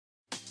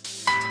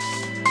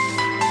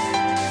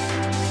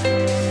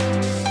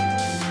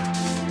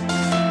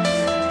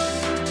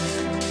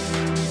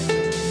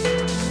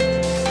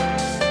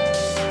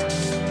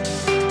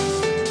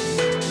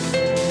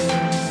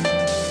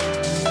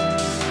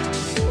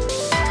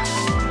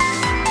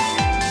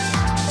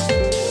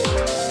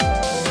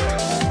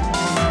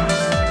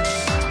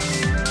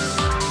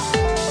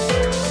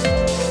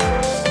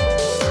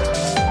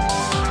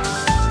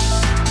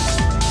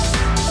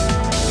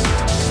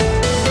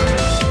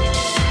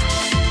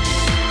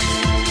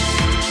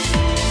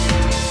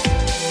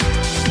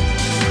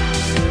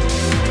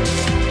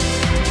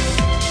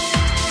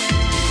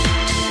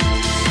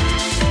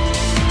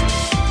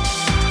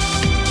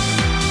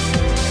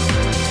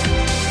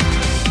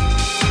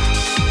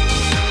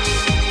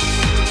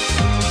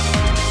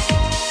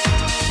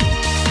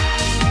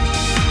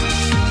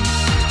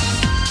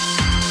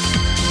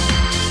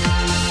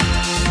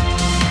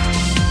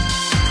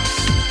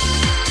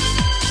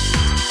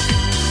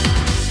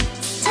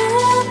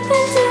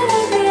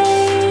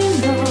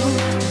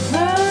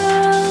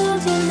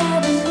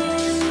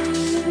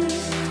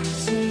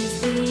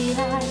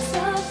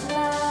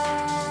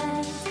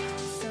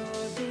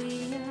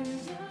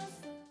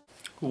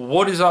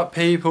What is up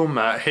people,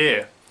 Matt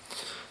here.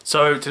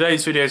 So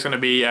today's video is going to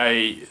be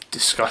a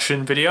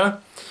discussion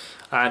video,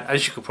 and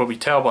as you can probably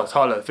tell by the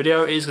title of the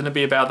video, it is going to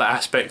be about the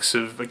aspects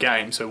of a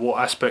game. So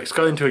what aspects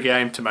go into a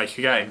game to make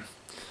a game.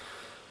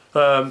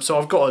 So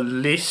I've got a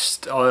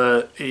list.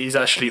 It is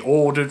actually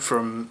ordered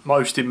from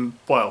least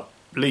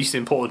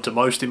important to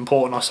most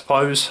important, I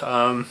suppose.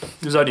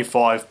 There's only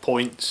 5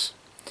 points,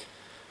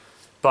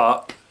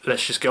 but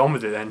let's just get on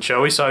with it then,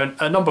 shall we? So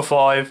at number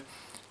 5,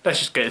 let's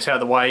just get this out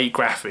of the way,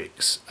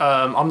 graphics.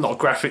 I'm not a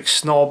graphics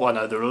snob. I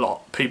know there are a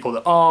lot of people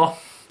that are.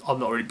 I'm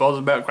not really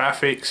bothered about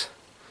graphics.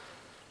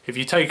 If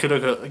you take a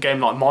look at a game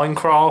like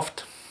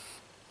Minecraft,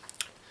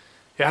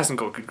 it hasn't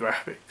got good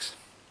graphics,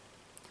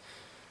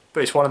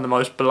 but it's one of the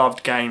most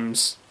beloved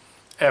games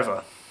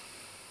ever.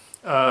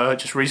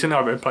 Just recently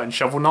I've been playing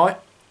Shovel Knight.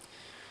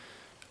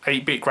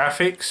 8-bit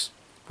graphics,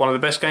 one of the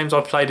best games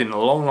I've played in a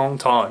long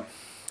time.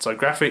 So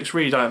graphics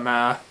really don't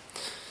matter.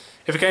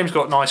 If a game's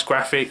got nice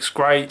graphics,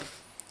 great.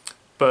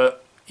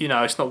 But you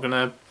know, it's not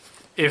gonna.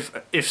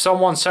 If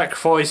someone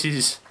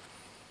sacrifices,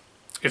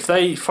 if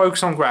they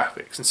focus on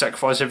graphics and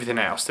sacrifice everything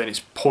else, then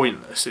it's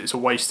pointless. It's a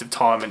waste of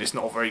time, and it's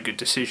not a very good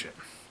decision.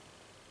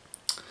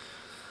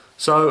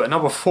 So at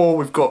number 4,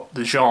 we've got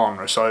the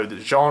genre. So the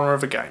genre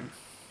of a game.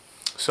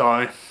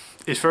 So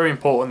it's very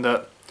important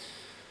that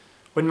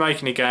when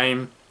making a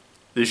game,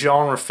 the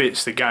genre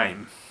fits the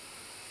game.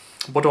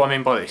 What do I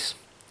mean by this?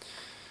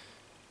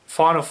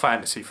 Final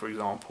Fantasy, for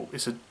example,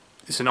 it's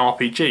an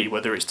RPG,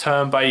 whether it's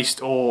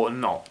turn-based or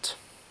not.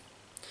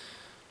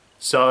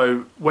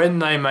 So when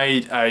they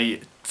made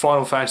a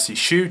Final Fantasy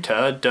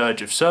shooter,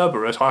 Dirge of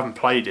Cerberus, I haven't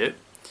played it,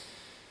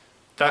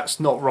 that's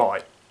not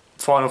right.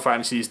 Final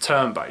Fantasy is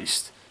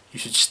turn-based. You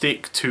should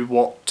stick to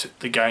what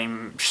the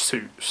game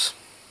suits.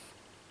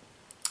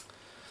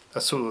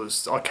 That's all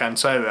I can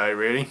say about it,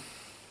 really.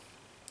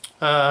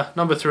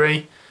 Number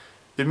 3,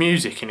 the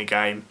music in a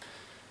game.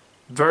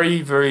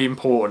 Very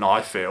important,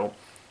 I feel.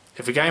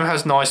 If a game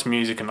has nice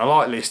music and I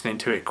like listening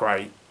to it,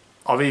 great.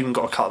 I've even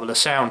got a couple of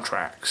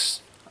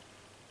soundtracks,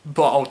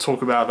 but I'll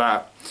talk about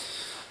that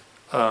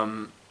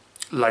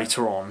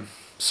later on.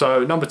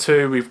 So number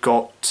 2, we've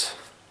got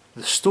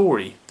the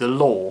story, the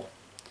lore.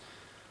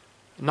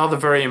 Another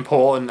very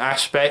important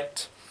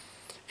aspect.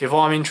 If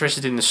I'm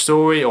interested in the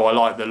story or I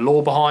like the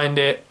lore behind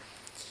it,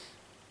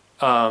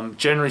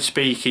 generally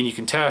speaking, you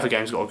can tell if a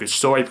game's got a good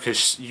story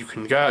because you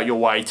can go out your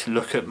way to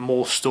look at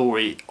more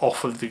story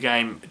off of the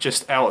game,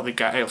 just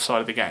outside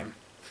of the game.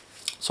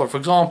 So for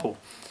example,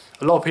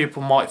 a lot of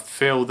people might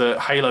feel that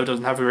Halo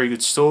doesn't have a very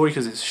good story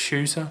because it's a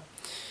shooter.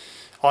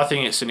 I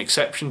think it's an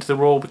exception to the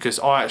rule because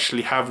I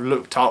actually have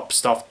looked up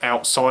stuff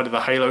outside of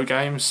the Halo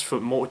games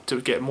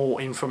to get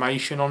more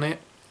information on it.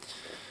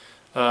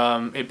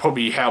 It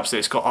probably helps that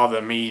it's got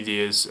other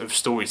medias of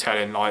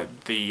storytelling,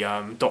 like the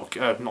not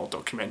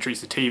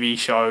documentaries, the TV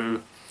show,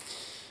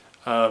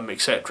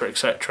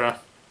 etc.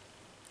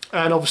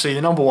 And obviously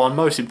the number 1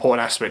 most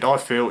important aspect, I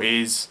feel,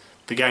 is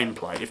the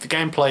gameplay. If the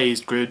gameplay is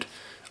good,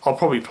 I'll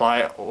probably play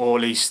it, or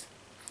at least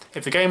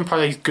if the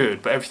gameplay is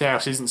good but everything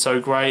else isn't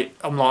so great,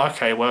 I'm like,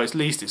 okay, well at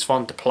least it's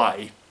fun to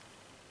play.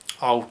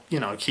 I'll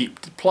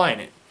keep playing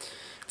it.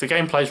 If the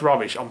gameplay's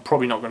rubbish, I'm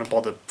probably not going to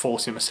bother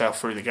forcing myself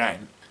through the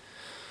game.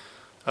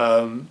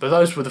 But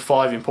those were the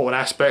 5 important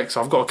aspects.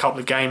 I've got a couple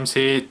of games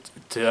here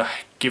to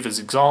give as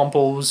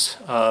examples.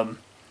 Now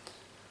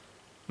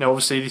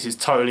obviously this is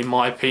totally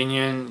my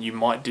opinion. You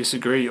might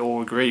disagree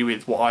or agree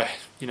with what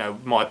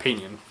my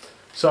opinion.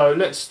 So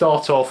let's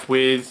start off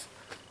with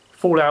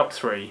Fallout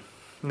 3.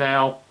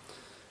 Now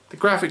the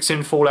graphics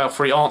in Fallout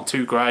 3 aren't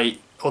too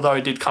great, although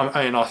it did come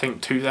out in I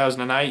think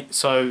 2008,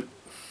 so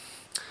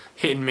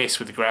hit and miss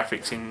with the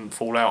graphics in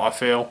Fallout, I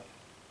feel.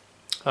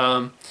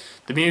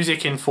 The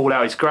music in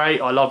Fallout is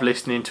great. I love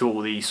listening to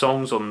all the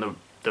songs on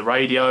the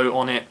radio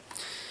on it.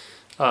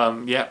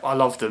 Yeah, I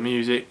love the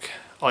music.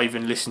 I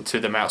even listen to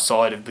them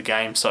outside of the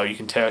game, so you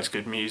can tell it's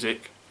good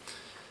music.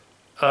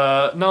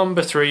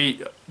 Number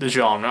 3, the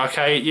genre.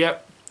 Okay,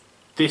 yep.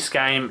 This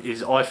game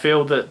is, I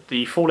feel that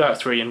the Fallout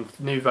 3 and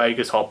New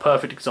Vegas are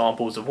perfect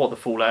examples of what the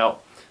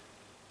Fallout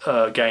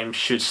game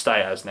should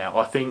stay as now.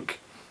 I think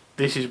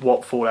this is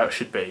what Fallout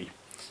should be.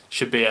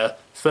 Should be a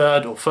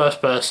third or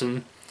first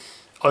person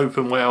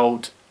open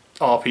world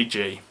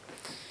RPG.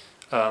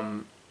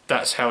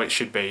 That's how it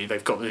should be.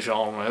 They've got the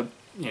genre,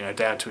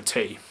 down to a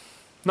T.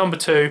 Number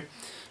 2,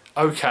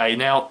 okay,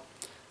 now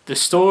the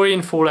story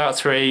in Fallout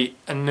 3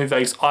 and New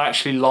Vegas I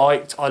actually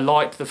liked. I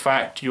liked the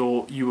fact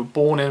you were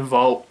born in a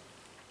vault,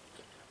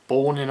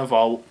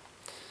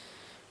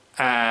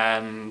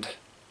 and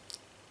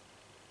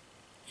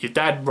your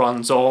dad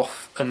runs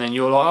off, and then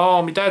you're like,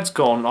 oh, my dad's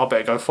gone, I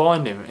better go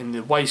find him in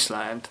the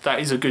wasteland. That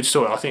is a good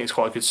story. I think it's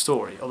quite a good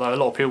story, although a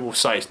lot of people will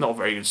say it's not a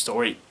very good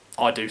story.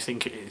 I do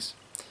think it is.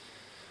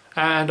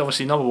 And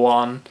obviously number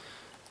 1,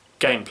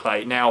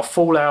 gameplay. Now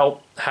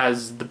Fallout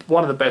has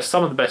some of the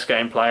best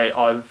gameplay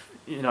I've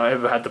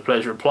ever had the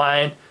pleasure of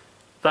playing.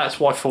 That's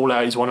why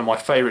Fallout is one of my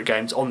favourite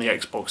games on the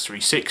Xbox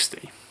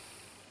 360.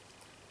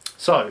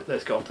 So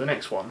let's go on to the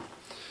next one.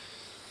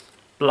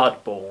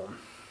 Bloodborne.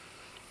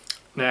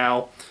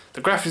 Now,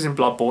 the graphics in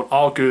Bloodborne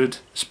are good,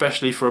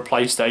 especially for a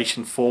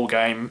PlayStation 4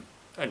 game,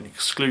 an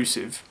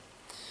exclusive.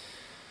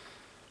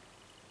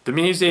 The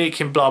music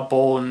in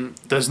Bloodborne,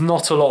 there's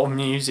not a lot of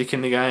music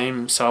in the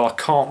game, so I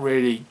can't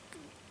really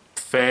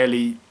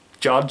fairly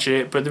judge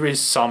it, but there is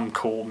some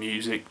cool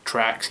music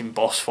tracks in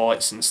boss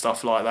fights and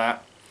stuff like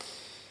that.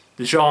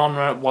 The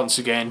genre, once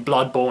again,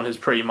 Bloodborne has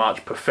pretty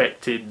much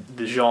perfected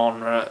the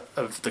genre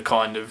of the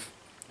kind of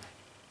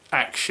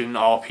action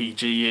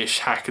RPG-ish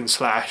hack and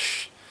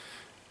slash.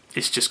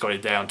 It's just got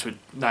it down to a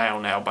nail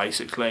now,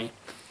 basically.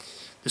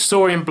 The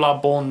story in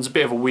Bloodborne's a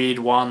bit of a weird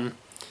one.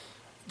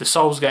 The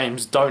Souls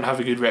games don't have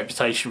a good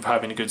reputation for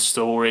having a good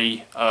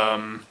story,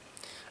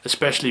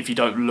 especially if you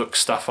don't look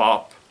stuff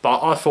up.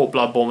 But I thought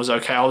Bloodborne was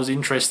okay. I was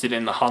interested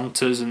in the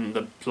hunters and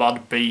the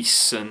blood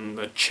beasts and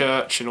the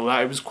church and all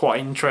that. It was quite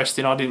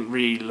interesting. I didn't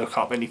really look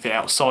up anything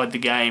outside the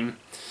game.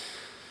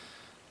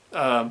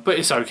 But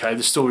it's okay.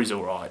 The story's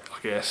alright,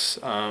 I guess.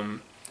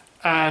 And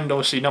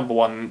obviously, number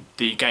one,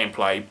 the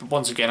gameplay. But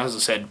once again, as I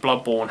said,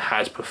 Bloodborne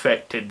has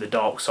perfected the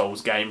Dark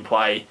Souls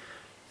gameplay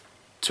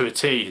to a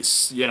T.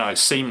 It's, you know,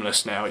 it's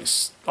seamless now.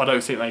 I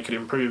don't think they could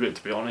improve it,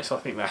 to be honest. I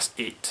think that's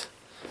it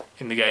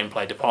in the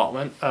gameplay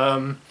department.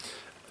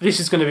 This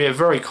is going to be a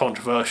very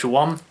controversial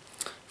one.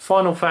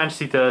 Final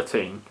Fantasy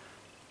 13.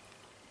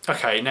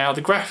 Okay, now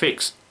the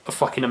graphics are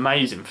fucking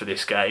amazing for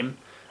this game,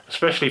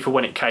 especially for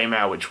when it came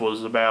out, which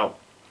was about,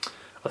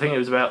 I think it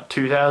was about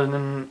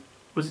 2000.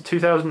 Was it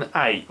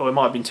 2008 or it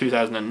might have been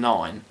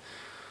 2009?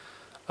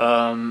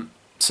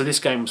 So this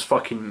game was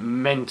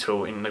fucking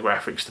mental in the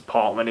graphics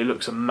department. It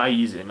looks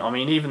amazing. I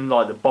mean, even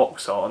like the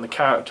box art and the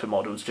character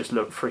models just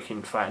look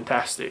freaking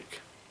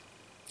fantastic.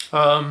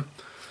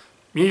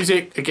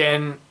 Music,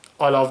 again,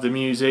 I love the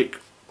music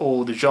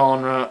or the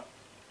genre.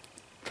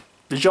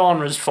 The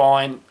genre's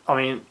fine. I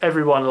mean,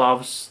 everyone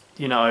loves,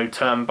 you know,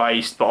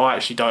 turn-based, but I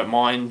actually don't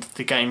mind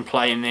the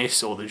gameplay in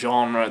this or the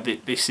genre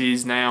that this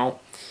is now.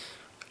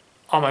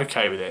 I'm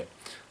okay with it.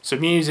 So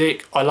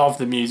music, I love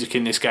the music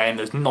in this game.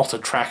 There's not a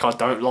track I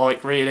don't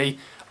like, really.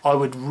 I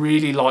would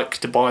really like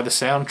to buy the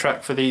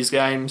soundtrack for these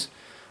games,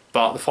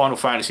 but the Final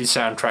Fantasy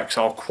soundtracks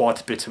are quite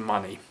a bit of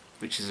money,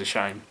 which is a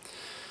shame.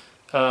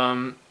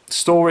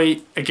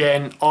 Story,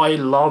 again, I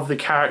love the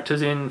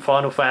characters in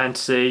Final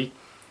Fantasy.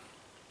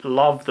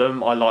 Love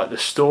them. I like the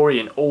story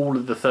in all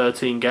of the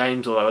 13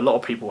 games, although a lot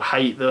of people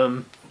hate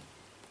them.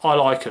 I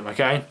like them,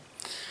 okay?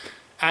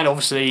 And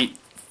obviously,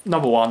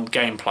 number one,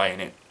 gameplay in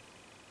it.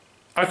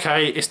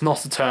 Okay, it's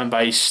not a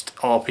turn-based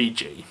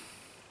RPG.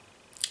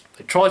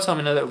 They tried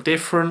something a little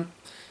different.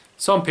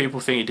 Some people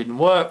think it didn't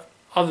work,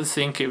 others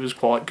think it was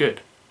quite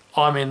good.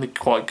 I'm in the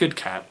quite good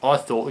camp. I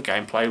thought the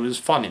gameplay was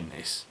fun in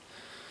this.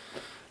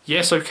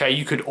 Yes, okay,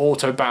 you could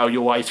auto-battle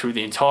your way through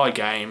the entire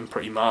game,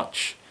 pretty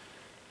much.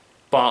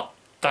 But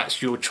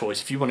that's your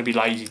choice. If you want to be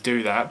lazy,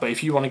 do that. But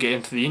if you want to get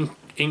into the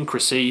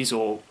intricacies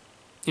or,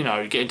 you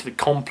know, get into the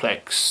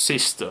complex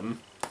system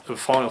of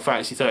Final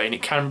Fantasy 13,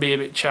 it can be a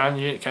bit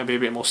challenging, it can be a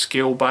bit more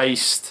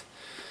skill-based.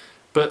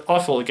 But I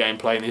thought the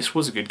gameplay in this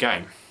was a good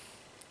game.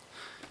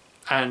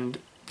 And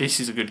this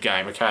is a good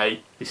game,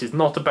 okay? This is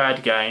not a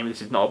bad game,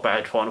 this is not a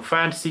bad Final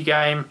Fantasy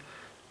game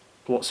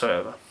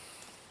whatsoever.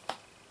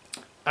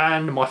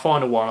 And my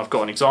final one I've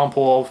got an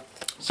example of,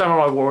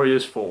 Samurai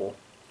Warriors 4.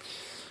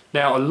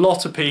 Now, a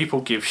lot of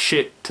people give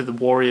shit to the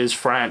Warriors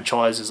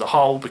franchise as a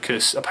whole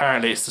because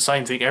apparently it's the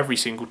same thing every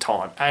single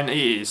time. And it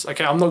is.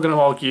 Okay, I'm not going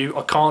to argue.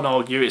 I can't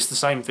argue. It's the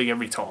same thing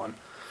every time.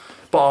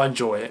 But I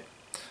enjoy it.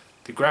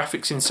 The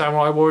graphics in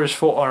Samurai Warriors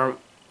 4 are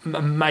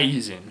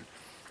amazing.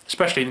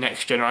 Especially the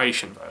next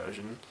generation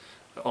version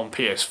on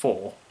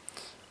PS4.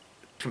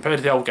 Compared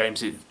to the old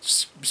games,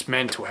 it's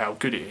mental how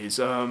good it is.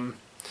 The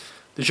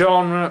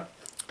genre,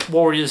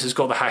 Warriors has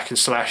got the hack and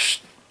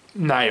slash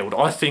nailed.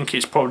 I think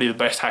it's probably the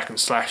best hack and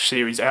slash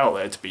series out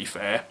there, to be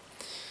fair.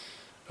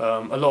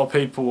 A lot of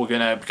people are going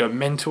to go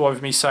mental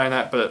over me saying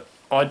that, but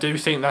I do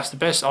think that's the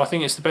best. I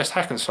think it's the best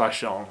hack and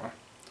slash genre.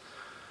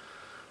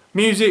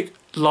 Music,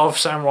 love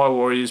Samurai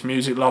Warriors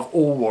music, love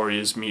all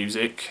Warriors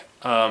music.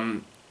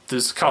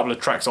 There's a couple of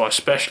tracks I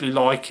especially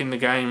like in the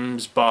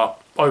games,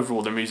 but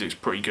overall the music's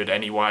pretty good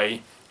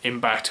anyway, in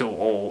battle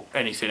or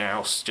anything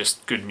else.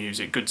 Just good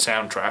music, good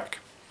soundtrack.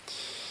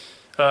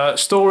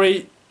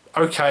 Story,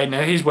 okay,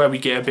 now here's where we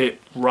get a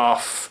bit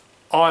rough.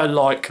 I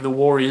like the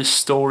Warriors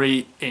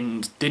story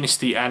in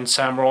Dynasty and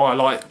Samurai. I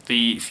like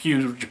the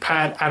feudal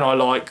Japan and I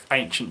like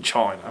ancient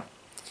China.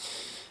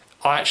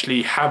 I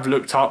actually have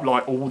looked up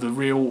like all the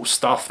real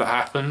stuff that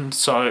happened,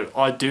 so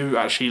I do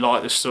actually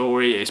like the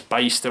story it's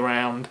based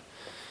around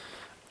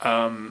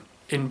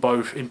in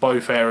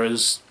both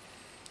eras.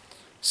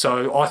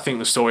 So I think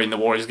the story in the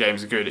Warriors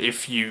games are good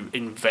if you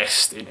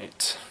invest in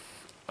it.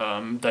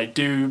 They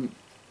do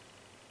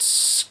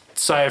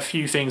say a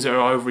few things that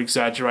are over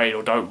exaggerated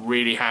or don't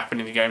really happen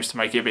in the games to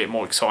make it a bit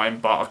more exciting,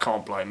 but I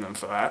can't blame them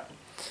for that.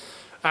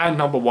 And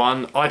number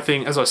one, I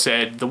think, as I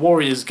said, the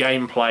Warriors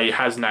gameplay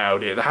has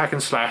nailed it. The hack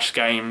and slash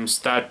games,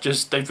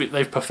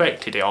 they've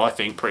perfected it, I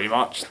think, pretty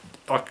much.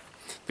 Like,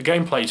 the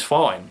gameplay's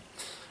fine.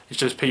 It's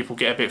just people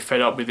get a bit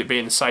fed up with it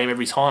being the same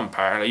every time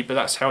apparently, but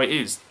that's how it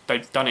is.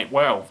 They've done it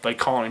well. They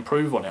can't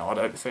improve on it, I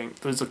don't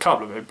think. There's a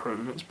couple of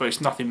improvements, but it's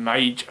nothing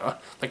major.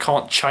 They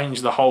can't change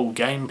the whole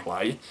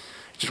gameplay. It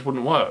just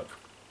wouldn't work.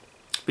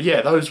 But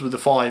yeah, those were the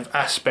 5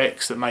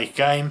 aspects that make a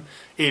game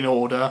in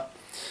order.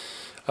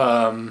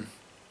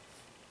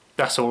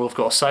 That's all I've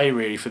got to say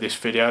really for this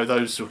video.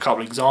 Those are a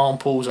couple of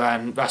examples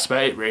and that's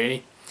about it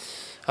really.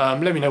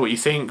 Let me know what you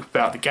think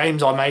about the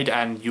games I made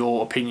and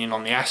your opinion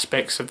on the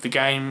aspects of the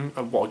game,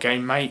 of what a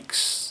game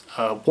makes,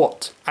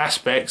 what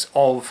aspects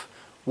of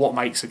what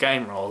makes a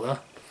game rather.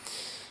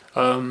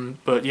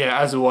 But yeah,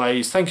 as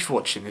always, thank you for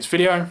watching this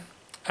video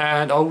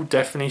and I will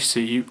definitely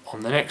see you on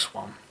the next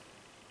one.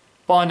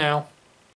 Bye now.